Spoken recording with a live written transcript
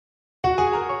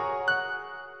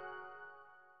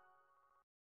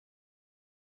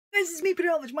guys, it's me, Peter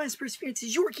Elvidge. My perseverance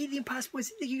is your key to the impossible. I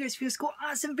think you guys feel cool.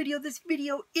 Awesome video. This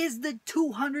video is the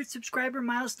 200 subscriber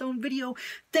milestone video.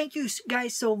 Thank you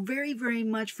guys so very, very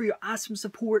much for your awesome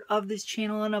support of this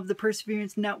channel and of the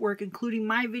Perseverance Network, including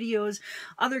my videos,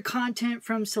 other content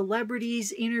from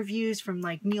celebrities, interviews from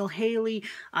like Neil Haley,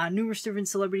 numerous different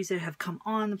celebrities that have come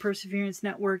on the Perseverance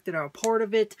Network that are a part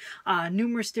of it,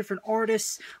 numerous different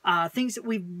artists, things that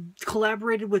we've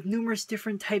collaborated with numerous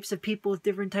different types of people with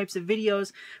different types of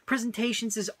videos,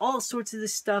 presentations. There's all sorts of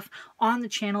this stuff on the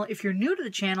channel. If you're new to the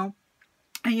channel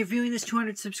and you're viewing this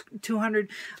 200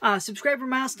 subscriber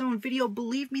milestone video,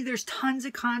 believe me, there's tons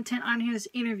of content on here. There's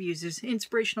interviews, there's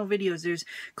inspirational videos, there's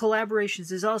collaborations,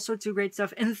 there's all sorts of great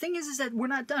stuff. And the thing is that we're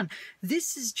not done.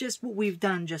 This is just what we've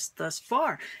done just thus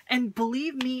far. And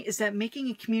believe me, is that making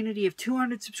a community of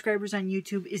 200 subscribers on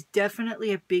YouTube is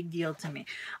definitely a big deal to me.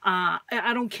 I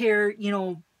don't care, you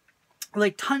know,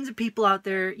 like tons of people out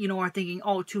there, you know, are thinking,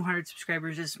 oh, 200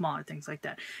 subscribers is small or things like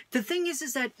that. The thing is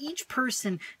that each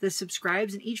person that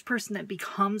subscribes and each person that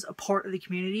becomes a part of the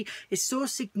community is so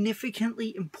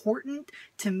significantly important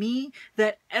to me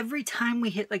that every time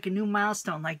we hit like a new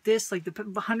milestone like this, like the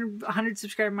 100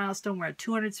 subscriber milestone, we're at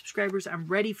 200 subscribers. I'm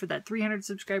ready for that 300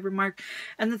 subscriber mark.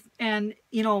 And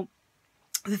you know,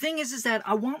 the thing is that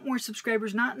I want more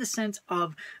subscribers, not in the sense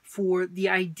of for the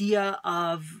idea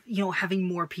of, you know, having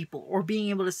more people or being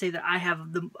able to say that I have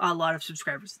a lot of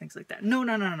subscribers, things like that. No.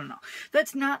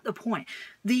 That's not the point.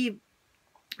 The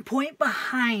point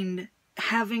behind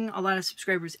having a lot of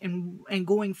subscribers and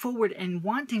going forward and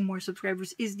wanting more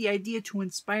subscribers is the idea to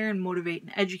inspire and motivate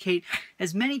and educate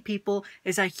as many people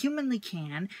as I humanly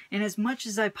can and as much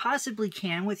as I possibly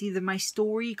can with either my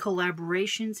story,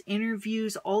 collaborations,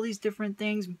 interviews, all these different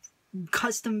things,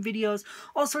 custom videos,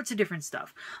 all sorts of different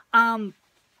stuff.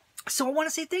 So I want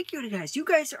to say thank you to guys. You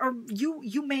guys are,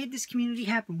 you made this community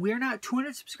happen. We're now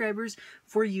 200 subscribers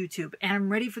for YouTube, and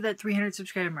I'm ready for that 300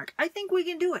 subscriber mark. I think we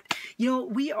can do it. You know,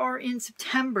 we are in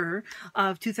September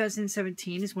of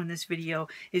 2017 is when this video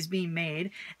is being made,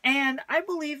 and I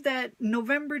believe that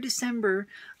November, December,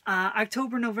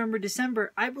 October, November,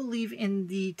 December, I believe in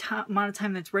the amount of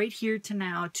time that's right here to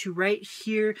now to right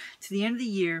here to the end of the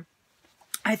year.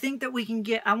 I think that we can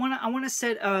get, I want to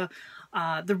set a,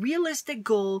 the realistic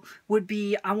goal would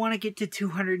be I want to get to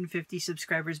 250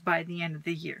 subscribers by the end of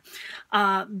the year.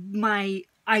 My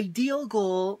ideal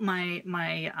goal,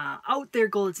 my out there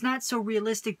goal, it's not so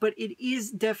realistic, but it is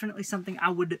definitely something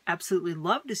I would absolutely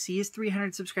love to see, is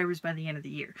 300 subscribers by the end of the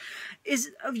year.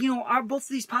 Is, you know, are both of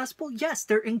these possible? Yes,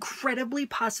 they're incredibly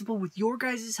possible with your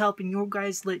guys' help and your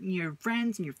guys letting your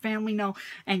friends and your family know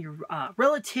and your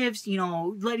relatives, you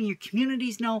know, letting your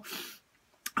communities know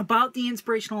about the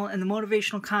inspirational and the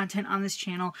motivational content on this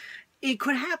channel. It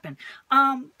could happen.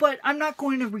 But I'm not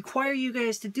going to require you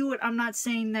guys to do it. I'm not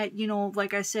saying that, you know,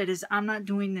 like I said, is I'm not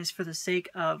doing this for the sake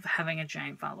of having a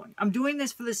giant following. I'm doing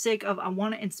this for the sake of I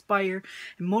want to inspire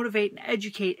and motivate and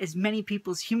educate as many people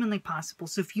as humanly possible.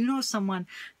 So if you know someone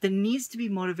that needs to be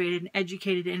motivated and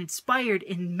educated and inspired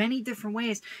in many different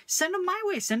ways, send them my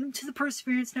way. Send them to the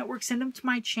Perseverance Network. Send them to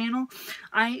my channel.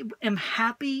 I am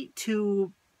happy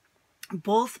to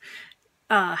both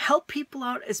help people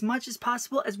out as much as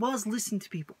possible, as well as listen to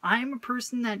people. I am a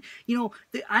person that, you know,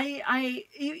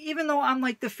 even though I'm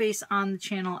like the face on the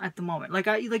channel at the moment, like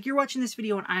you're watching this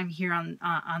video and I'm here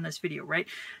on this video, right?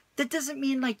 That doesn't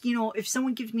mean, like, you know, if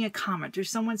someone gives me a comment or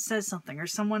someone says something or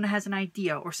someone has an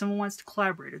idea or someone wants to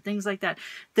collaborate or things like that,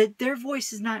 that their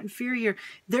voice is not inferior.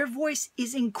 Their voice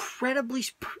is incredibly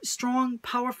strong,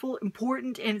 powerful,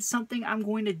 important, and it's something I'm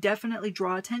going to definitely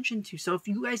draw attention to. So if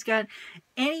you guys got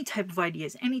any type of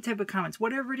ideas, any type of comments,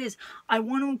 whatever it is, I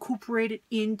want to incorporate it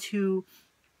into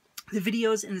the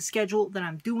videos and the schedule that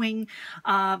I'm doing.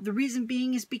 The reason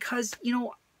being is because, you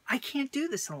know, I can't do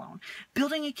this alone.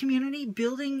 Building a community,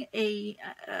 building a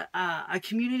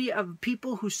community of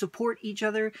people who support each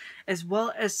other as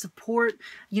well as support,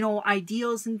 you know,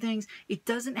 ideals and things. It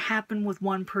doesn't happen with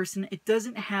one person. It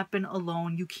doesn't happen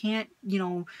alone. You can't, you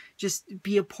know, just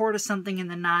be a part of something and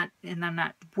then not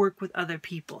work with other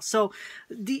people. So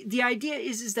the idea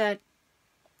is that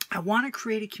I want to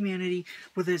create a community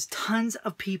where there's tons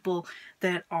of people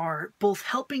that are both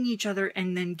helping each other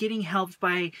and then getting helped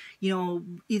by, you know,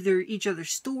 either each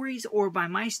other's stories or by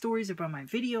my stories or by my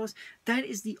videos. That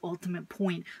is the ultimate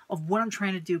point of what I'm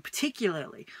trying to do,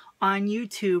 particularly on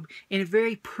YouTube, in a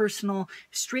very personal,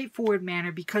 straightforward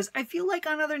manner, because I feel like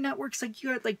on other networks, like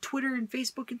you got like Twitter and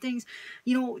Facebook and things,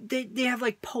 you know, they have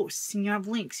like posts and you have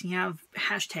links and you have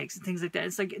hashtags and things like that.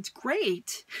 It's like, it's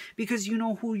great because you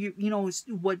know who you know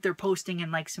what they're posting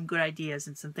and like some good ideas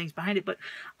and some things behind it. But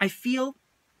I feel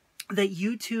that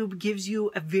YouTube gives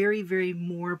you a very, very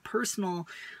more personal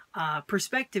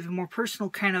perspective, a more personal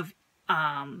kind of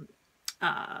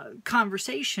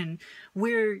conversation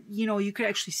where, you know, you could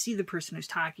actually see the person who's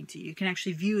talking to you. You can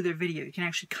actually view their video. You can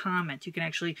actually comment. You can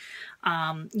actually,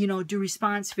 you know, do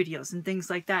response videos and things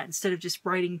like that. Instead of just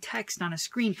writing text on a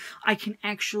screen, I can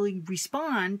actually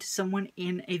respond to someone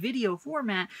in a video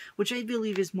format, which I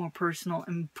believe is more personal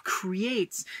and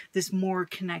creates this more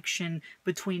connection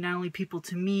between not only people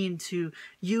to me and to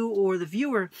you or the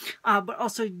viewer, but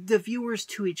also the viewers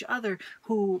to each other,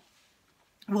 who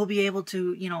we'll be able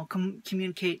to, you know,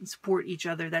 communicate and support each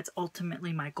other. That's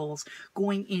ultimately my goals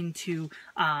going into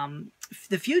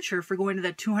the future for going to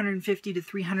that 250 to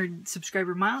 300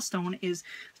 subscriber milestone, is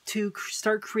to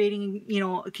start creating, you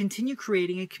know, continue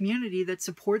creating a community that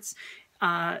supports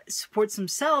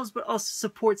themselves, but also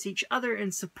supports each other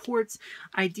and supports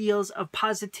ideals of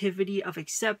positivity, of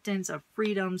acceptance, of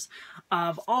freedoms,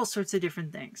 of all sorts of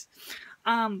different things.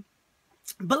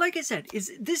 But like I said,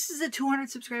 this is a 200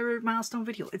 subscriber milestone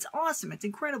video. It's awesome. It's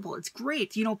incredible. It's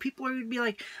great. You know, people are going to be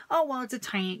like, oh, well, it's a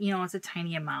tiny, you know, it's a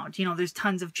tiny amount. You know, there's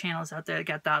tons of channels out there that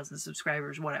got thousands of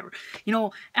subscribers, whatever. You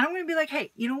know, and I'm going to be like,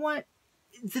 hey, you know what?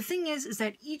 The thing is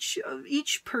that each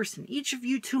person, each of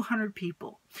you 200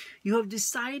 people, you have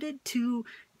decided to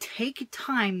take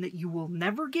time that you will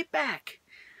never get back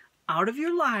out of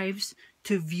your lives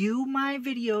to view my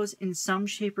videos in some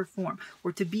shape or form,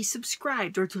 or to be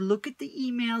subscribed, or to look at the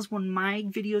emails when my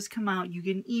videos come out. You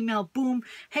get an email, boom,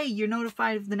 hey, you're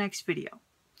notified of the next video.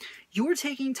 You're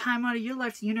taking time out of your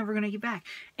life that you're never going to get back.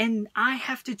 And I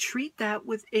have to treat that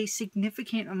with a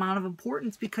significant amount of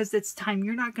importance, because that's time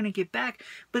you're not going to get back.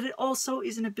 But it also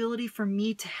is an ability for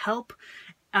me to help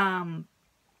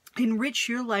enrich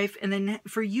your life, and then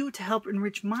for you to help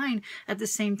enrich mine at the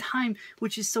same time,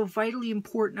 which is so vitally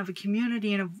important of a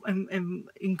community and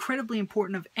incredibly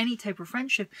important of any type of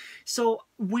friendship. So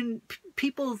when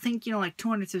people think, you know, like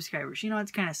 200 subscribers, you know,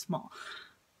 it's kind of small.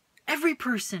 Every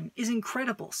person is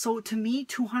incredible. So to me,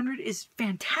 200 is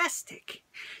fantastic.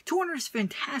 200 is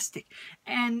fantastic.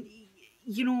 And,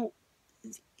 you know,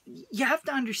 you have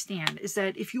to understand is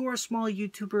that if you are a small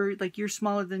YouTuber, like you're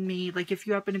smaller than me, like if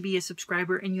you happen to be a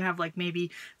subscriber and you have like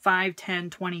maybe 5, 10,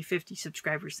 20, 50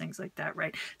 subscribers, things like that,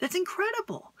 right? That's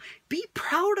incredible. Be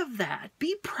proud of that.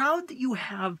 Be proud that you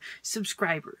have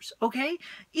subscribers, okay?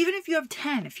 Even if you have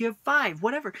 10, if you have 5,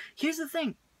 whatever. Here's the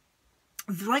thing.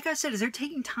 Like I said, is they're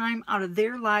taking time out of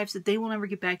their lives that they will never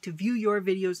get back to view your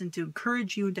videos and to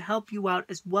encourage you and to help you out,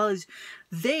 as well as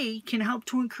they can help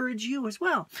to encourage you as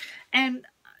well. And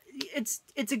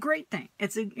it's a great thing.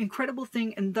 It's an incredible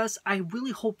thing, and thus I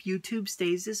really hope YouTube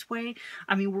stays this way.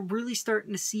 I mean, we're really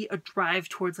starting to see a drive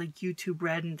towards like YouTube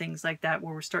Red and things like that,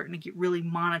 where we're starting to get really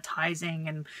monetizing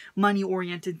and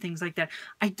money-oriented things like that.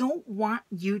 I don't want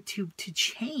YouTube to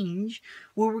change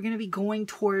where we're going to be going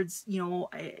towards, you know,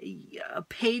 a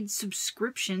paid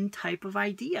subscription type of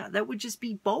idea. That would just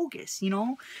be bogus, you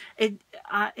know? It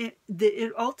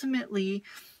ultimately,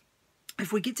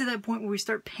 if we get to that point where we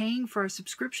start paying for our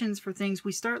subscriptions for things,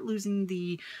 we start losing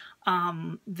the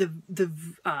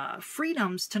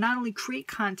freedoms to not only create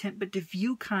content, but to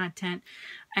view content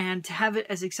and to have it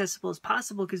as accessible as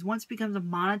possible. Because once it becomes a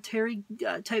monetary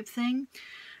type thing,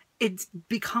 it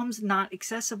becomes not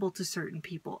accessible to certain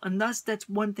people. And thus, that's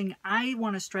one thing I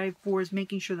want to strive for, is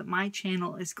making sure that my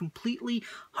channel is completely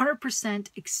 100%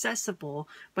 accessible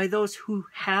by those who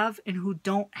have and who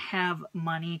don't have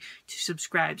money to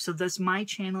subscribe. So thus, my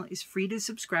channel is free to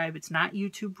subscribe. It's not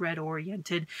YouTube Red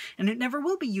oriented, and it never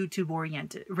will be YouTube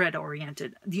Red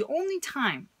oriented. The only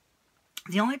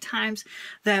times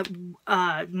that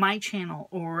my channel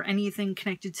or anything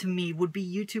connected to me would be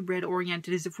YouTube Red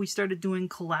oriented is if we started doing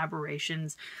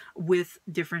collaborations with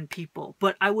different people.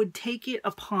 But I would take it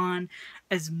upon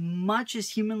as much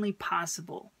as humanly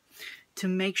possible to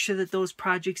make sure that those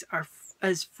projects are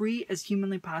as free as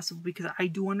humanly possible, because I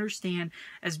do understand,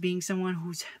 as being someone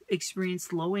who's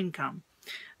experienced low income,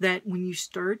 that when you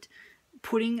start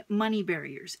putting money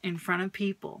barriers in front of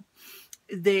people,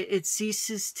 it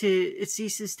ceases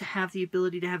to have the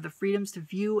ability to have the freedoms to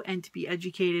view and to be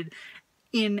educated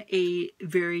in a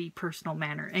very personal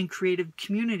manner and create a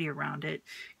community around it.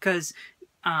 Because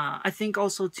I think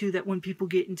also too that when people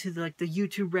get into the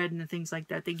YouTube Red and the things like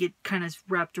that, they get kind of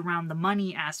wrapped around the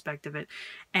money aspect of it.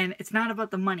 And it's not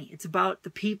about the money. It's about the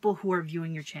people who are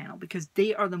viewing your channel, because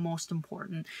they are the most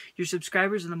important. Your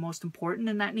subscribers are the most important,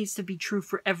 and that needs to be true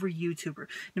for every YouTuber.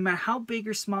 No matter how big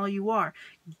or small you are,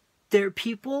 there are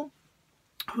people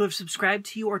who have subscribed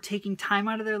to you or taking time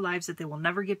out of their lives that they will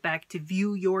never get back to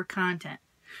view your content.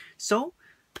 So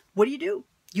what do?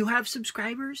 you have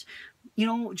subscribers, you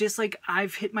know, just like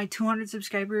I've hit my 200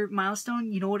 subscriber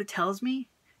milestone. You know what it tells me?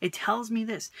 It tells me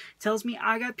this. It tells me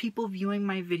I got people viewing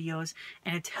my videos,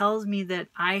 and it tells me that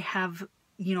I have,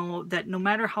 you know, that no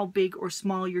matter how big or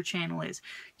small your channel is,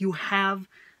 you have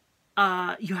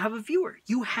a viewer.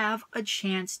 You have a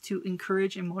chance to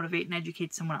encourage and motivate and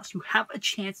educate someone else. You have a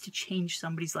chance to change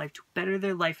somebody's life, to better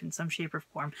their life in some shape or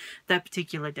form that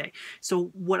particular day.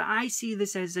 So what I see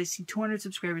this as, I see 200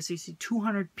 subscribers, I see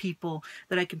 200 people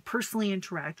that I can personally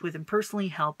interact with and personally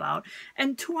help out.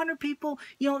 And 200 people,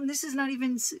 you know, and this is not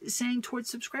even saying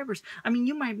towards subscribers. I mean,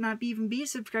 you might not even be a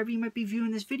subscriber. You might be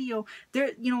viewing this video.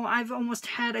 There, you know, I've almost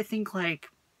had, I think, like,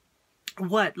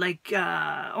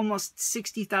 almost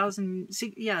 60,000,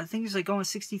 yeah, I think it's like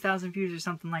almost 60,000 views or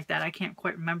something like that. I can't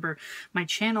quite remember my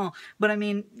channel, but I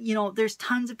mean, you know, there's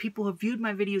tons of people who have viewed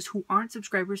my videos who aren't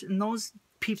subscribers, and those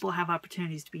people have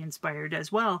opportunities to be inspired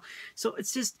as well. So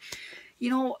it's just, you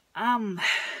know,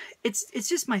 it's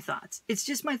just my thoughts. It's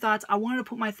just my thoughts. I wanted to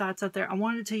put my thoughts out there. I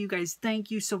wanted to tell you guys thank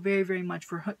you so very, very much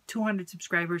for 200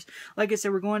 subscribers. Like I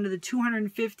said, we're going to the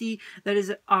 250. That is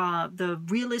the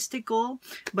realistic goal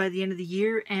by the end of the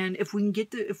year. And if we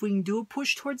can do a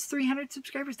push towards 300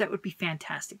 subscribers, that would be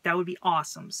fantastic. That would be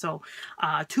awesome. So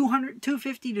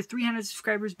 250 to 300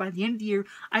 subscribers by the end of the year.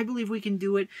 I believe we can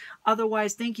do it.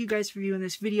 Otherwise, thank you guys for viewing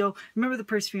this video. Remember, the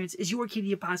perseverance is your key to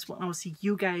the impossible, and I will see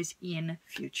you guys in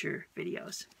future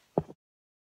videos.